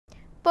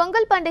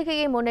பொங்கல்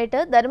பண்டிகையை முன்னிட்டு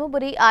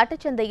தருமபுரி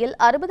ஆட்டுச்சந்தையில்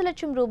 60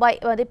 லட்சம் ரூபாய்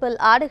மதிப்பில்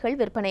ஆடுகள்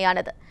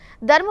விற்பனையானது.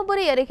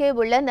 தருமபுரி அருகே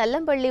உள்ள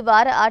நல்லம்பள்ளி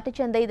வார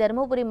ஆட்டுச்சந்தை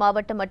தருமபுரி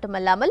மாவட்டம்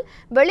மட்டுமல்லாமல்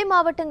வெளி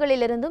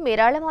மாவட்டங்களிலிருந்தும்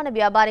ஏராளமான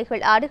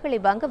வியாபாரிகள் ஆடுகளை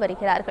வாங்க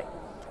வருகிறார்கள்.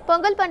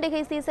 பொங்கல்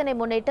பண்டிகை சீசனை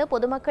முன்னிட்டு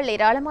பொதுமக்கள்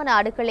ஏராளமான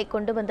ஆடுகளை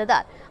கொண்டு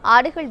வந்ததால்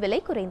ஆடுகள் விலை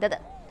குறைந்தது.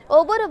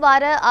 ஒவ்வொரு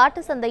வார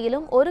ஆட்டு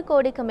சந்தையிலும் 1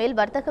 கோடிக்கு மேல்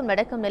வர்த்தகம்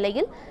நடக்கும்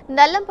நிலையில்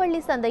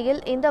நல்லம்பள்ளி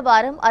சந்தையில் இந்த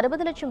வாரம்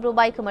 60 லட்சம்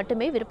ரூபாய்க்கு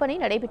மட்டுமே விற்பனை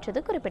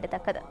நடைபெற்றது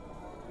குறிப்பிடத்தக்கது.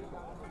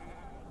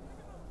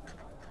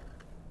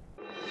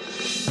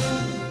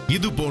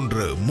 இது போன்ற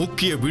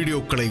முக்கிய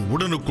வீடியோக்களை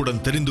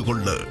உடனுக்குடன் தெரிந்து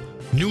கொள்ள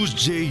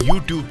NewsJ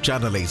YouTube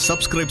சேனலை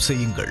சப்ஸ்கிரைப்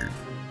செய்யுங்கள்.